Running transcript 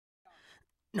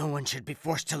No one should be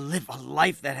forced to live a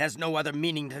life that has no other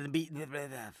meaning than be...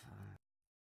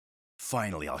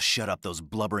 Finally, I'll shut up those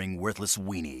blubbering, worthless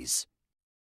weenies.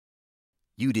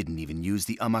 You didn't even use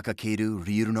the Amakakeru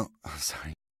Ryuruno...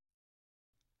 Sorry.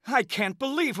 I can't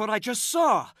believe what I just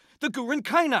saw! The Gurren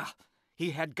Kaina!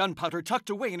 He had gunpowder tucked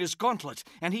away in his gauntlet,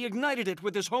 and he ignited it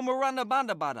with his Homorana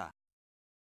Bandabada.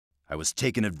 I was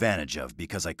taken advantage of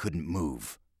because I couldn't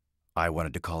move. I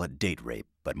wanted to call it date rape,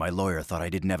 but my lawyer thought I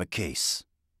didn't have a case.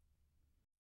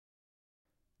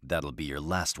 That'll be your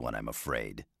last one, I'm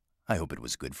afraid. I hope it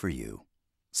was good for you.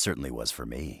 Certainly was for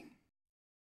me.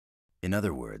 In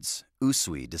other words,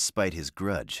 Usui, despite his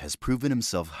grudge, has proven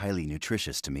himself highly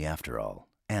nutritious to me after all,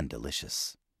 and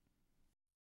delicious.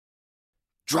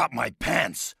 Drop my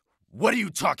pants! What are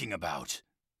you talking about?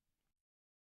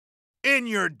 In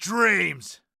your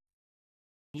dreams!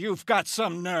 You've got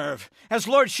some nerve. As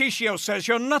Lord Shishio says,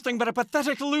 you're nothing but a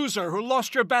pathetic loser who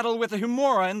lost your battle with the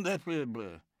Himura and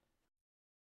the...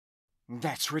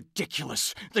 That's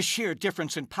ridiculous. The sheer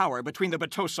difference in power between the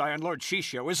Batosai and Lord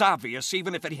Shishio is obvious,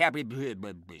 even if it happened...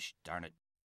 Darn it.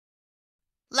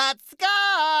 Let's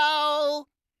go!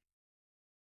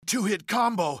 Two-hit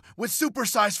combo with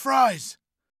supersized fries.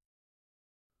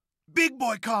 Big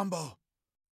boy combo.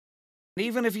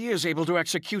 Even if he is able to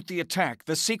execute the attack,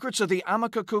 the secrets of the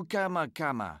Amakaku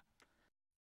Kama.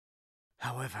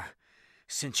 However,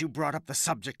 since you brought up the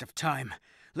subject of time,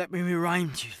 let me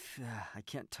remind you... I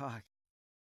can't talk.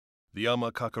 The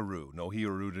Amakakaru no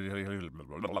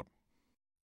Hiru...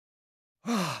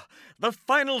 The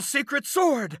final secret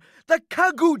sword! The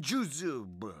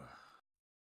Kagujuzu!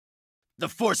 The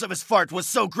force of his fart was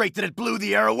so great that it blew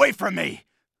the air away from me!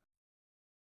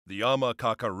 The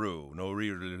Amakakaru no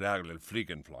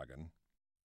Fliegenflagen.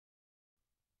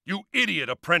 You idiot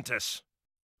apprentice!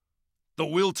 The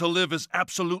will to live is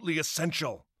absolutely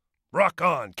essential. Rock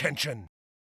on, Kenshin!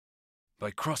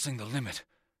 By crossing the limit,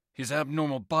 his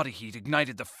abnormal body heat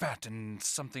ignited the fat and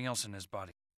something else in his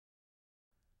body.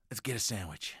 Let's get a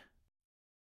sandwich.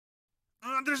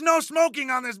 There's no smoking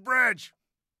on this bridge!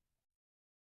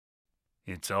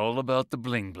 It's all about the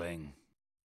bling-bling.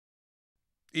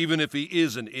 Even if he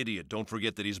is an idiot, don't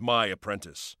forget that he's my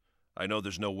apprentice. I know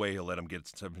there's no way he'll let him get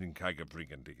something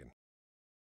freaking.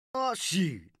 Oh,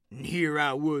 shoot. And here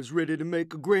I was ready to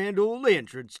make a grand old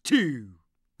entrance, too.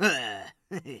 Yeah.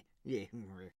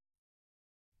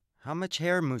 How much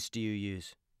hair mousse do you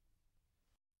use?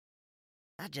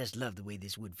 I just love the way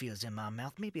this wood feels in my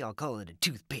mouth. Maybe I'll call it a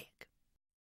toothpick.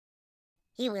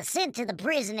 He was sent to the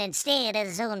prison instead at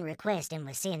his own request and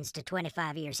was sentenced to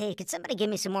 25 years. Hey, could somebody give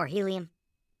me some more helium?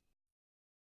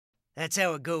 That's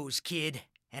how it goes, kid.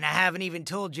 And I haven't even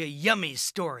told you Yummy's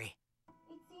story.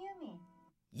 It's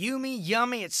Yumi. Yumi,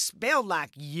 Yummy, it's spelled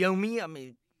like Yomi. I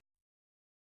mean...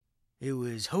 It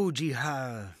was Hoji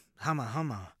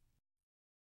Hama.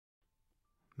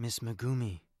 Miss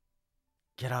Megumi,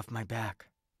 get off my back.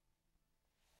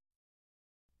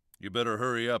 You better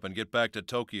hurry up and get back to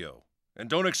Tokyo. And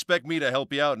don't expect me to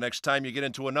help you out next time you get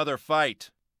into another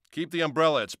fight. Keep the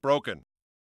umbrella, it's broken.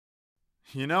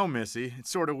 You know, Missy,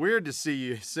 it's sort of weird to see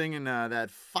you singing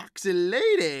that Foxy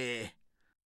Lady.